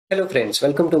Hello friends,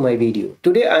 welcome to my video.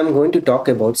 Today I am going to talk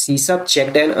about CSAP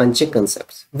checked and unchecked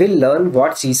concepts. We'll learn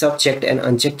what CSAP checked and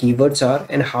unchecked keywords are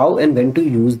and how and when to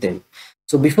use them.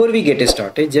 So before we get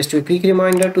started, just a quick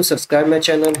reminder to subscribe my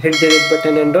channel, hit the red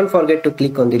button and don't forget to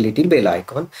click on the little bell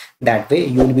icon. That way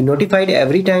you will be notified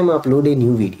every time I upload a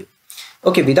new video.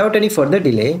 Okay, without any further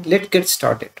delay, let's get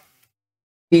started.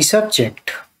 CSAP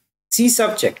checked.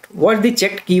 CSAP checked. What's the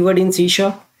checked keyword in C#?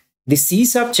 The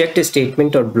CSAP checked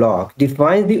statement or block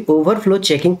defines the overflow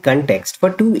checking context for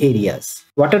two areas.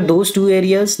 What are those two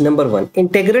areas? Number one,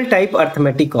 integral type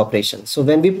arithmetic operation. So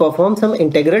when we perform some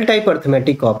integral type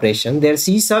arithmetic operation, their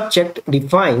CSAP checked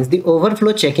defines the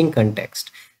overflow checking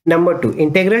context. Number two,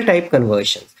 integral type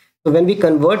conversions. So when we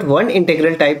convert one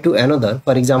integral type to another,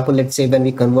 for example, let's say when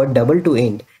we convert double to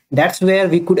int, that's where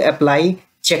we could apply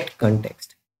checked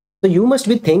context. So you must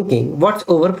be thinking, what's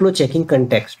overflow checking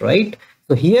context, right?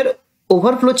 So here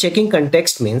overflow checking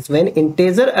context means when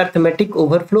integer arithmetic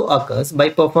overflow occurs by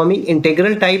performing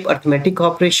integral type arithmetic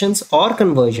operations or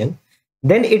conversion,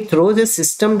 then it throws a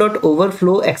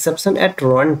system.overflow exception at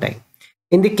runtime.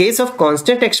 In the case of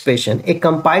constant expression, a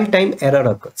compile time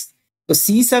error occurs. So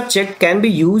CSAP checked can be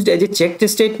used as a checked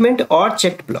statement or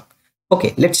checked block.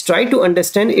 Okay, let's try to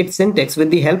understand its syntax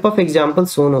with the help of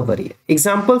examples shown over here.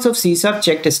 Examples of CSAP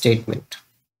checked statement.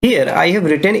 Here I have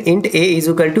written int a is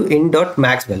equal to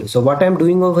int.max value. So what I am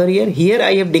doing over here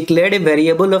I have declared a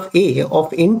variable of a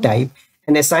of int type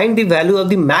and assigned the value of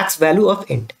the max value of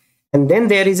int. And then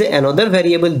there is another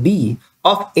variable b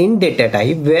of int data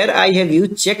type where I have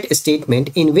used checked statement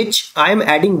in which I am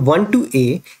adding 1 to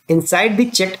a inside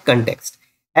the checked context.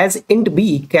 As int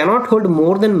b cannot hold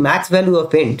more than max value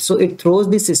of int, so it throws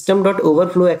the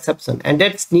system.overflow exception, and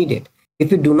that's needed.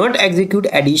 If you do not execute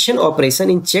addition operation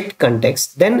in checked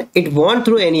context, then it won't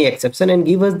throw any exception and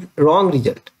give us wrong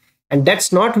result. And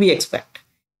that's not we expect,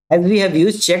 as we have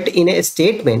used checked in a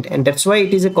statement, and that's why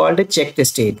it is called a checked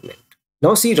statement.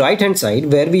 Now see right hand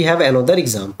side where we have another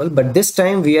example, but this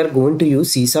time we are going to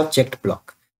use CSAP checked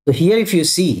block. So here if you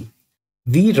see,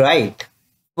 we write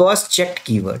first checked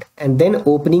keyword and then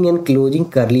opening and closing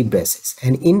curly braces,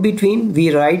 and in between we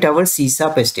write our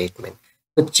CSAP statement.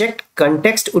 So checked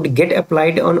context would get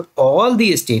applied on all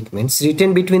the statements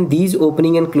written between these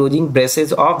opening and closing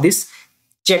braces of this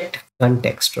checked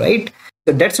context, right?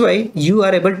 So that's why you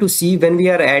are able to see when we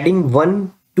are adding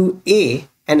 1 to a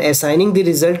and assigning the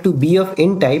result to b of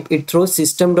int type, it throws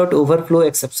system.overflow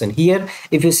exception. Here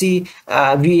if you see,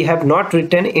 we have not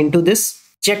written into this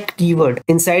checked keyword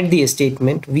inside the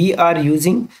statement, we are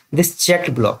using this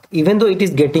checked block even though it is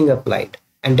getting applied,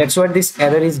 and that's what this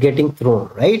error is getting thrown,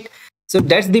 right? So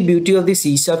that's the beauty of the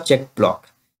CSAP checked block.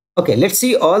 Okay, let's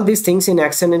see all these things in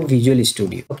action in Visual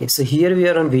Studio. Okay, so here we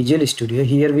are on Visual Studio.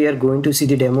 Here we are going to see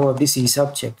the demo of the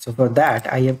CSAP checked. So for that,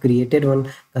 I have created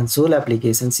one console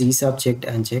application, CSAP checked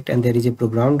unchecked, and there is a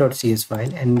program.cs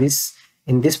file. And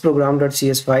in this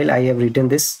program.cs file, I have written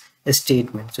this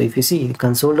statement. So if you see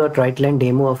console.writeline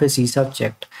demo of a CSAP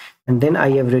checked, and then I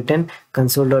have written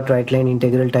console.writeline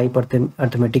integral type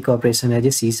arithmetic operation as a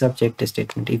CSAP checked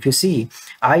statement. If you see,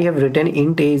 I have written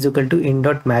int a is equal to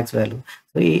int.max value.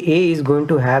 So a is going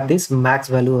to have this max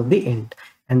value of the int.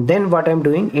 And then what I'm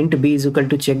doing, int b is equal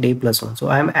to checked a plus 1. So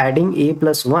I am adding a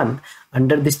plus 1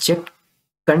 under this checked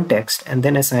context and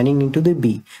then assigning into the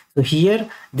b. So here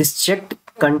this checked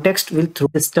context will throw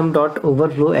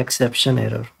system.overflow exception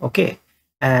error. Okay,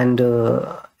 and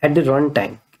at the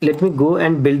runtime, let me go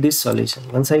and build this solution.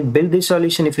 Once I build this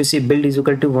solution, if you see build is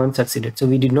equal to 1 succeeded. So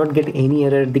we did not get any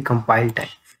error at the compile time,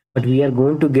 but we are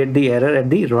going to get the error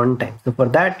at the runtime. So for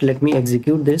that, let me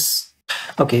execute this.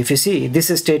 Okay, if you see,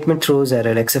 this statement throws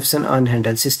error, exception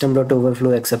unhandled,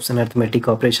 system.overflow exception arithmetic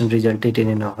operation resulted in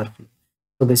an overflow.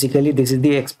 So basically this is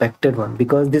the expected one,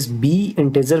 because this b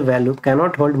integer value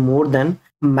cannot hold more than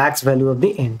max value of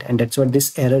the int, and that's what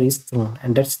this error is thrown,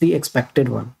 and that's the expected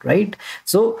one, right?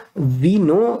 So we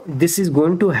know this is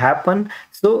going to happen.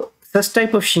 So such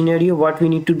type of scenario, what we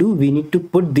need to do, we need to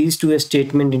put these two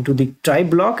statements into the try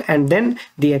block, and then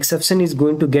the exception is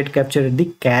going to get captured at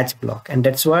the catch block, and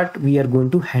that's what we are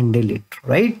going to handle it,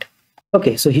 right?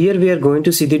 Okay, so here we are going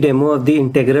to see the demo of the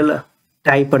integral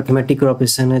type arithmetic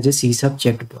operation as a CSAP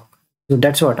checked block. So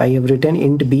that's what I have written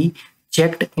int b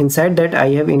checked. Inside that I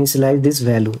have initialized this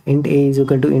value, int a is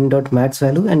equal to int.max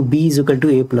value and b is equal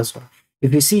to a plus 1.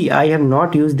 If you see, I have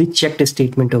not used the checked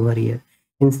statement over here.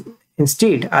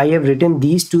 Instead, I have written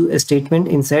these two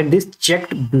statements inside this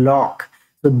checked block.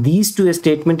 So these two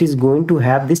statements is going to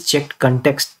have this checked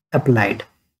context applied.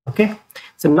 Okay,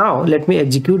 so now let me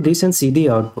execute this and see the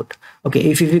output. Okay,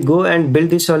 if we go and build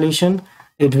this solution,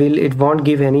 it won't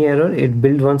give any error. It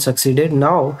build one succeeded.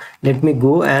 Now let me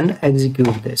go and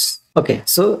execute this. Okay,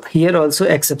 so here also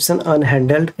exception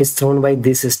unhandled is thrown by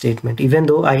this statement, even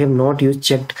though I have not used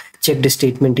checked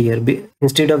statement here.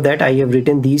 Instead of that, I have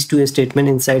written these two statements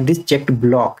inside this checked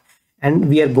block, and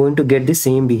we are going to get the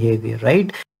same behavior,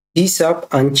 right? C sub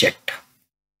unchecked.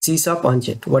 C sub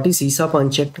unchecked. What is C sub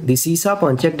unchecked? The C sub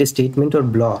unchecked statement or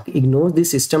block ignores the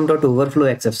system.overflow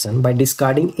exception by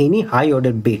discarding any high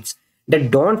order bits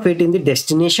that don't fit in the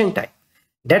destination type.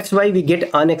 That's why we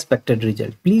get unexpected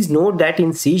result. Please note that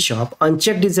in C#,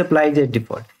 unchecked is applied as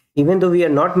default. Even though we are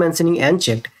not mentioning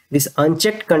unchecked, this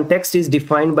unchecked context is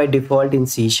defined by default in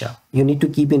C#. You need to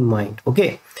keep in mind,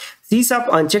 okay? C#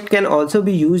 unchecked can also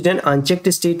be used in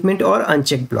unchecked statement or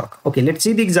unchecked block. Okay, let's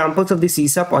see the examples of the C#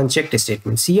 unchecked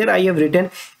statements. Here I have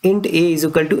written int a is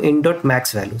equal to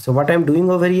int.max value. So what I'm doing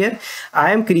over here,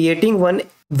 I am creating one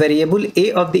variable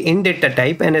a of the int data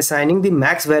type and assigning the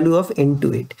max value of int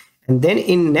to it. And then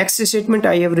in next statement,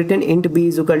 I have written int b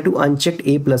is equal to unchecked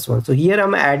a plus 1. So here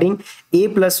I'm adding a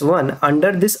plus 1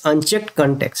 under this unchecked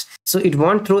context. So it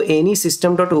won't throw any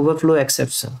system.overflow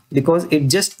exception because it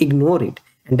just ignore it.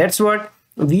 And that's what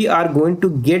we are going to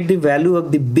get the value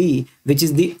of the b, which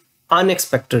is the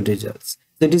unexpected results.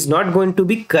 So it is not going to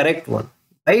be correct one,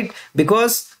 right?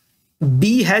 Because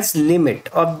b has limit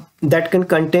of that can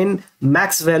contain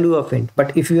max value of int.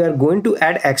 But if you are going to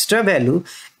add extra value,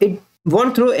 it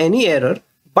won't throw any error,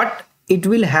 but it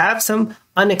will have some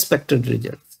unexpected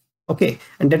results. Okay,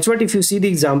 and that's what if you see the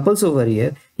examples over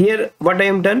here, what I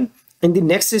am done in the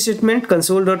next statement,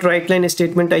 console.writeLine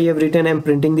statement, I have written I'm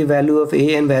printing the value of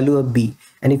a and value of b.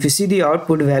 And if you see the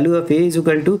output, value of a is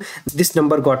equal to this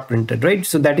number got printed, right?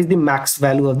 So that is the max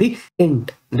value of the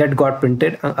int that got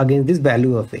printed against this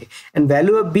value of a. And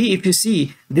value of b, if you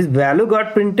see, this value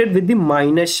got printed with the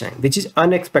minus sign, which is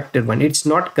unexpected one. It's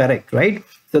not correct, right?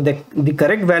 So the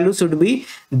correct value should be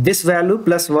this value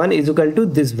plus 1 is equal to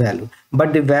this value.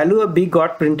 But the value of b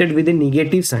got printed with a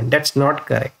negative sign. That's not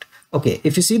correct. Okay,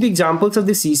 if you see the examples of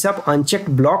the C#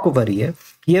 unchecked block over here,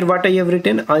 what I have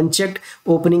written unchecked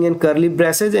opening and curly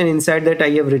braces, and inside that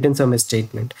I have written some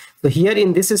statement. So here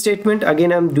in this statement,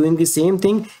 again I'm doing the same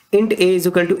thing. Int a is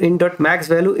equal to int.max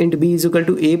value, int b is equal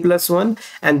to a plus 1,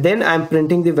 and then I'm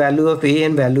printing the value of a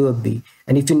and value of b.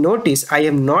 And if you notice, I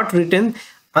have not written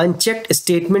unchecked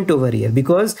statement over here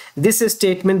because this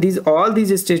statement, all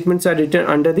these statements are written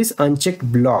under this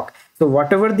unchecked block. So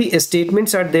whatever the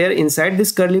statements are there inside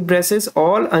this curly braces,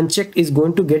 all unchecked is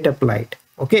going to get applied.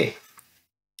 Okay,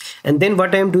 and then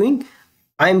what I am doing,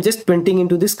 I am just printing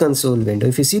into this console window.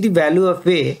 If you see the value of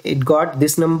a, it got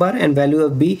this number, and value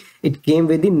of b, it came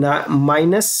with the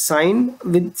minus sign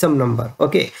with some number.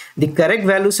 Okay, the correct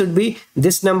value should be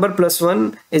this number plus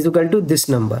 1 is equal to this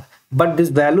number. But this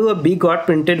value of b got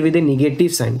printed with a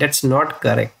negative sign. That's not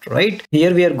correct, right?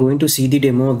 Here we are going to see the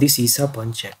demo of the C#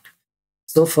 unchecked.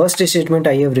 So first statement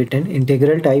I have written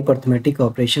integral type arithmetic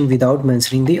operation without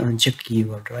mentioning the unchecked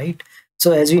keyword, right?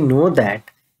 So as we know that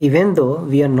even though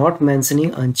we are not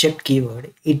mentioning unchecked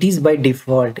keyword, it is by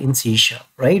default in C#,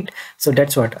 right? So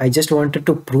that's what I just wanted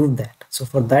to prove that. So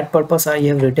for that purpose, I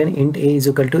have written int a is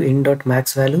equal to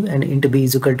int.max value and int b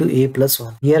is equal to a plus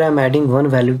 1. Here I'm adding one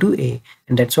value to a,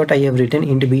 and that's what I have written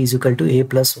int b is equal to a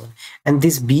plus 1. And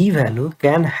this b value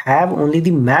can have only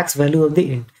the max value of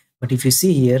the int. But if you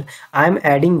see here, I'm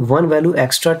adding one value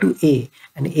extra to a,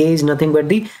 and a is nothing but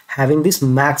the having this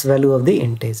max value of the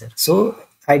integer. So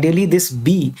ideally this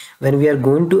b, when we are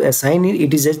going to assign it,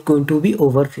 it is just going to be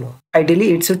overflow.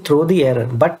 Ideally it should throw the error,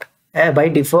 but by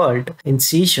default in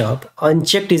C#,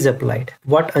 unchecked is applied.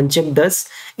 What unchecked does,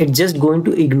 it's just going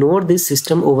to ignore this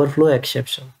system overflow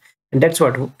exception. And that's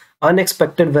what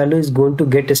unexpected value is going to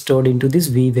get stored into this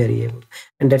v variable,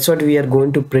 and that's what we are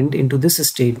going to print into this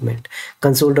statement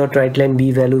console.writeLine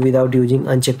b value without using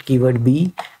unchecked keyword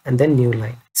b, and then new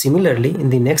line. Similarly,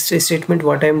 in the next statement,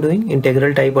 what I am doing,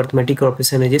 integral type arithmetic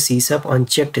operation is a C#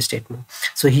 unchecked statement.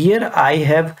 So here I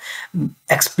have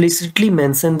explicitly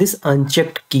mentioned this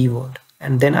unchecked keyword,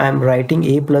 and then I am writing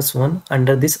a plus 1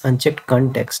 under this unchecked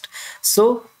context.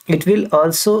 So it will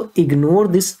also ignore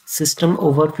this system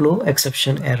overflow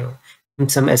exception error.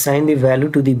 And some assign the value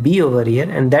to the b over here,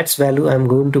 and that's value I'm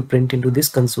going to print into this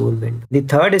console window. The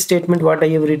third statement, what I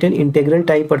have written, integral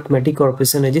type arithmetic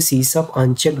operation as a C#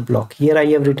 unchecked block. Here I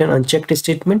have written unchecked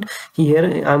statement.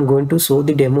 Here I'm going to show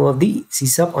the demo of the C#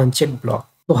 unchecked block.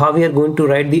 So how we are going to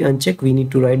write the uncheck? We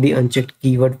need to write the unchecked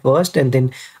keyword first, and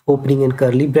then opening and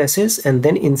curly braces, and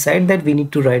then inside that we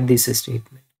need to write this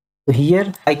statement. So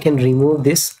here I can remove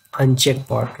this unchecked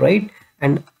part, right?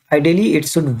 And ideally it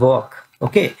should work.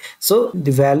 Okay, so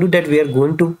the value that we are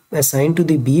going to assign to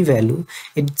the b value,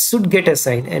 it should get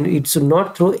assigned and it should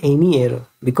not throw any error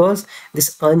because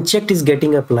this unchecked is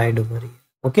getting applied over here.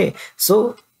 Okay,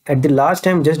 so at the last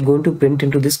I'm just going to print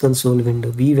into this console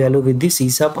window b value with the C#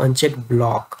 unchecked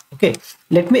block. Okay,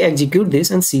 let me execute this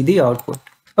and see the output.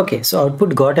 Okay, so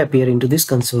output got appear into this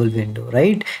console window,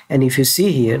 right? And if you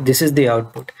see here, this is the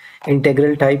output.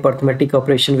 Integral type arithmetic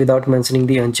operation without mentioning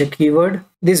the unchecked keyword.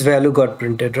 This value got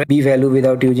printed, right? B value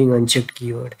without using unchecked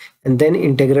keyword. And then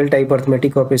integral type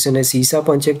arithmetic operation as C#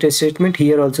 unchecked statement.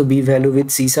 Here also B value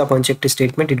with C# unchecked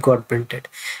statement, it got printed.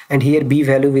 And here B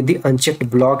value with the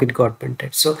unchecked block, it got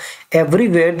printed. So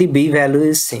everywhere the B value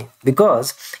is same,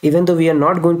 because even though we are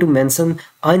not going to mention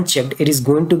unchecked, it is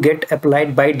going to get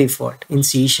applied by default in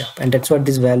C#. And that's what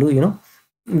this value,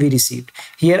 we received.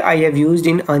 Here I have used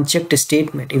in unchecked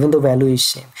statement, even though value is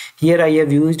same. Here I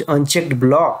have used unchecked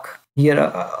block. Here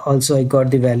also I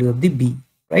got the value of the B,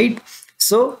 right?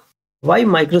 So why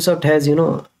Microsoft has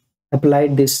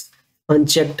applied this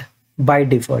unchecked by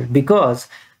default? Because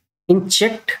in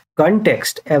checked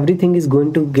context, everything is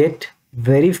going to get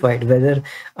verified whether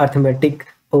arithmetic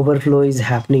overflow is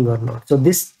happening or not. So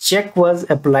this check was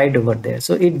applied over there,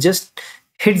 so it just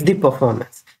hits the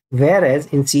performance. Whereas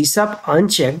in C#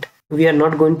 unchecked, we are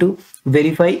not going to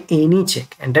verify any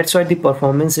check, and that's why the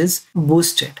performance is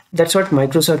boosted. That's what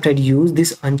Microsoft had used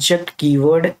this unchecked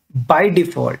keyword by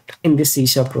default in this C#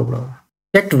 program.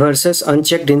 Checked versus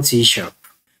unchecked in C#.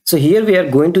 So here we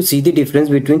are going to see the difference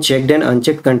between checked and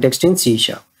unchecked context in C#.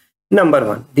 Number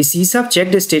 1, the C#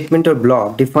 checked statement or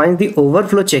block defines the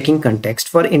overflow checking context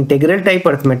for integral type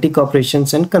arithmetic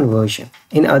operations and conversion.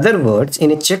 In other words,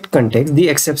 in a checked context, the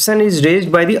exception is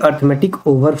raised by the arithmetic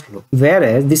overflow,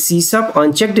 whereas the C#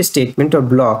 unchecked statement or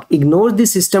block ignores the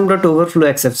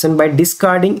System.OverflowException by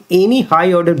discarding any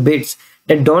high order bits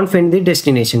that don't fit the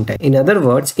destination type. In other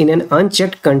words, in an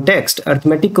unchecked context,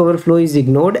 arithmetic overflow is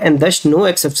ignored and thus no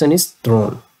exception is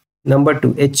thrown. Number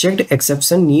 2, a checked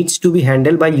exception needs to be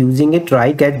handled by using a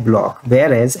try-catch block,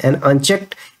 whereas an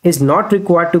unchecked is not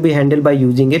required to be handled by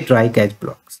using a try-catch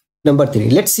block. Number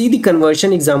 3, let's see the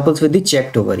conversion examples with the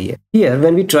checked over here. Here,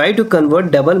 when we try to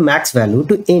convert double max value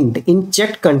to int in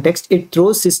checked context, it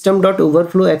throws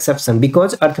System.OverflowException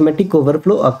because arithmetic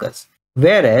overflow occurs.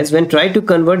 Whereas when try to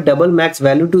convert double max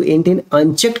value to int in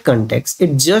unchecked context,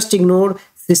 it just ignored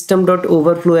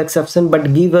System.OverflowException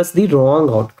but give us the wrong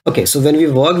outcome. Okay, so when we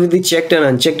work with the checked and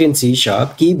unchecked in C#,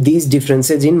 keep these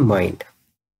differences in mind.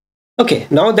 Okay,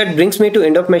 now that brings me to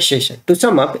end of my session. To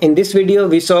sum up, in this video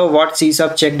we saw what C#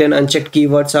 checked and unchecked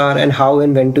keywords are and how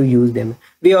and when to use them.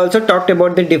 We also talked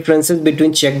about the differences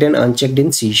between checked and unchecked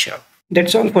in C#.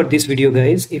 That's all for this video,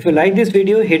 guys. If you like this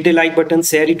video, hit the like button,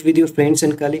 share it with your friends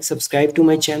and colleagues, subscribe to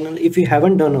my channel if you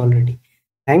haven't done already.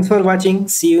 Thanks for watching.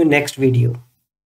 See you next video.